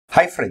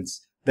Hi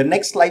friends, the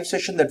next live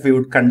session that we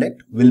would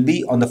conduct will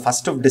be on the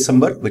 1st of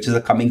December, which is a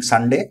coming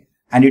Sunday,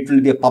 and it will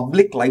be a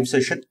public live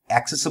session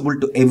accessible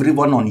to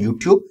everyone on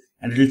YouTube,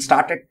 and it will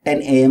start at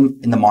 10 a.m.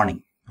 in the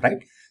morning, right?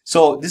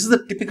 So this is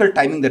the typical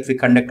timing that we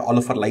conduct all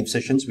of our live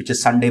sessions, which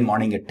is Sunday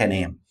morning at 10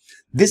 a.m.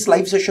 This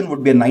live session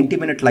would be a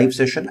 90-minute live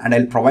session, and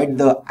I'll provide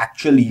the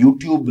actual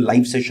YouTube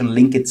live session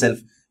link itself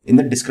in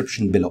the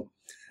description below.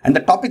 And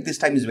the topic this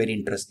time is very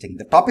interesting.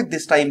 The topic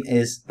this time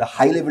is the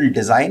high-level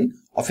design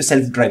of a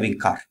self-driving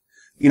car.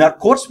 In our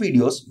course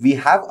videos, we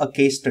have a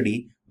case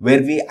study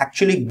where we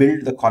actually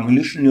build the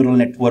convolutional neural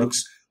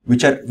networks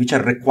which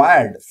are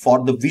required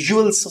for the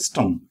visual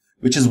system,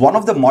 which is one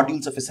of the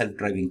modules of a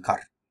self-driving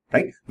car,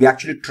 right? We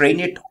actually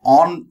train it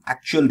on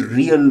actual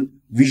real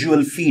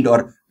visual feed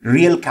or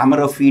real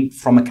camera feed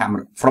from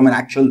an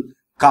actual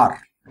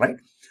car, right?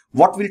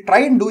 What we'll try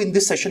and do in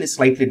this session is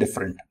slightly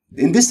different.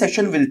 In this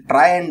session, we'll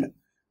try and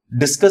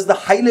discuss the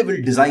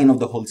high-level design of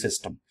the whole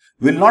system.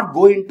 We'll not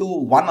go into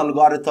one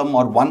algorithm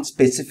or one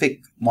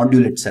specific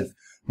module itself.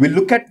 We'll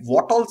look at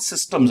what all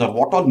systems or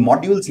what all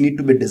modules need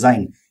to be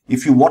designed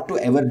if you want to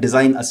ever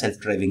design a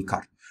self-driving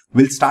car.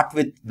 We'll start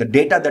with the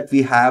data that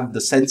we have, the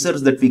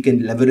sensors that we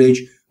can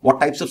leverage, what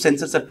types of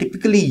sensors are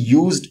typically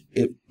used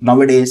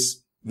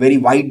nowadays very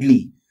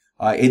widely,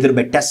 either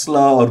by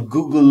Tesla or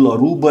Google or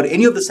Uber,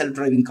 any of the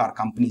self-driving car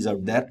companies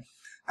out there.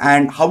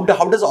 And how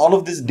does all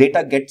of this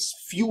data gets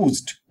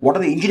fused? What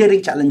are the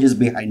engineering challenges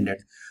behind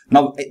it?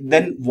 Now,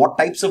 then what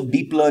types of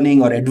deep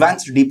learning or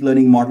advanced deep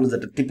learning models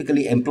that are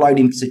typically employed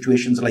in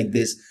situations like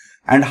this?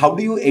 And how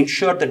do you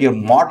ensure that your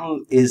model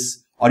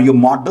is, or your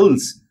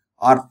models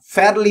are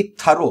fairly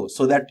thorough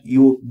so that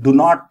you do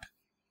not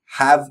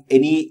have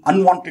any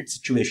unwanted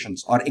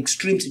situations or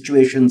extreme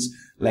situations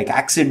like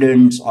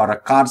accidents or a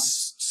car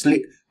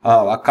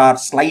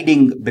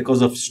sliding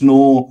because of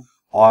snow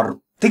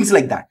or things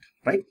like that,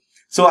 right?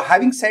 So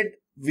having said,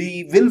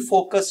 we will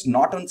focus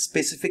not on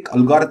specific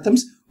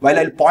algorithms. While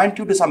I'll point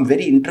you to some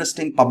very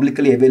interesting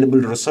publicly available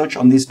research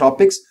on these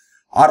topics,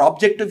 our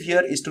objective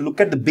here is to look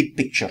at the big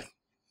picture.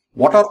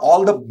 What are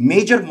all the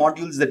major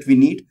modules that we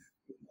need?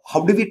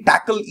 How do we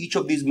tackle each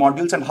of these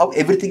modules and how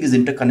everything is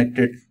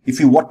interconnected if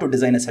you want to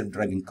design a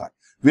self-driving car?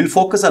 We'll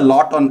focus a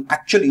lot on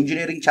actual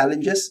engineering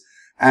challenges,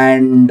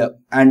 and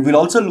we'll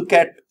also look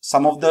at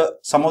some of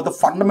the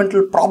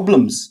fundamental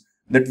problems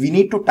that we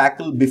need to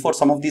tackle before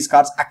some of these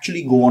cars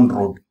actually go on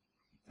road,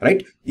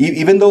 right?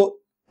 Even though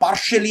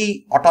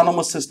partially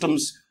autonomous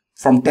systems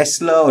from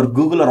Tesla or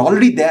Google are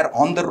already there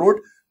on the road,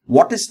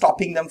 what is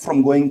stopping them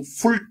from going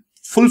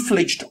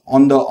full-fledged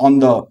on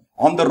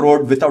the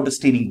road without a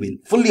steering wheel,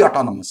 fully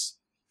autonomous,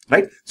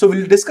 right? So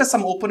we'll discuss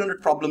some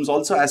open-ended problems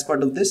also as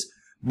part of this,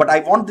 but I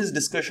want this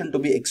discussion to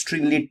be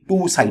extremely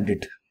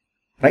two-sided,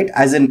 right?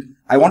 As in,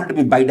 I want it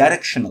to be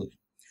bidirectional.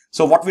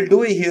 So what we'll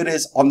do here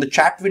is on the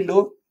chat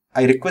window,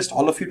 I request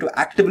all of you to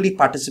actively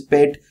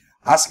participate,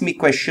 ask me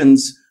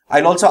questions.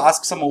 I'll also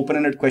ask some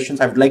open-ended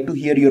questions. I would like to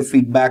hear your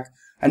feedback.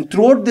 And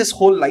throughout this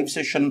whole live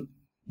session,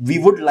 we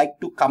would like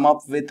to come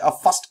up with a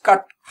first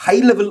cut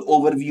high-level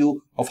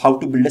overview of how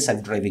to build a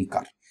self-driving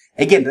car.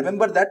 Again,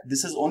 remember that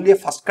this is only a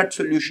first cut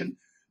solution.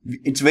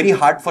 It's very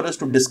hard for us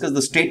to discuss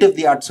the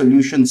state-of-the-art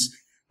solutions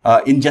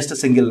in just a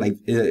single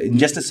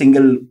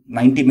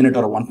 90-minute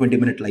or a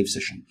 120-minute live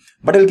session.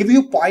 But I'll give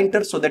you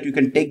pointers so that you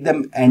can take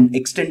them and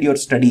extend your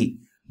study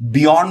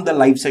beyond the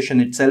live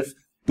session itself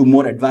to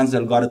more advanced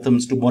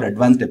algorithms, to more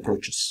advanced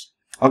approaches.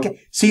 Okay.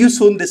 See you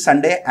soon this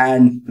Sunday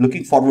and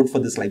looking forward for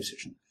this live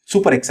session.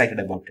 Super excited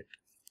about it.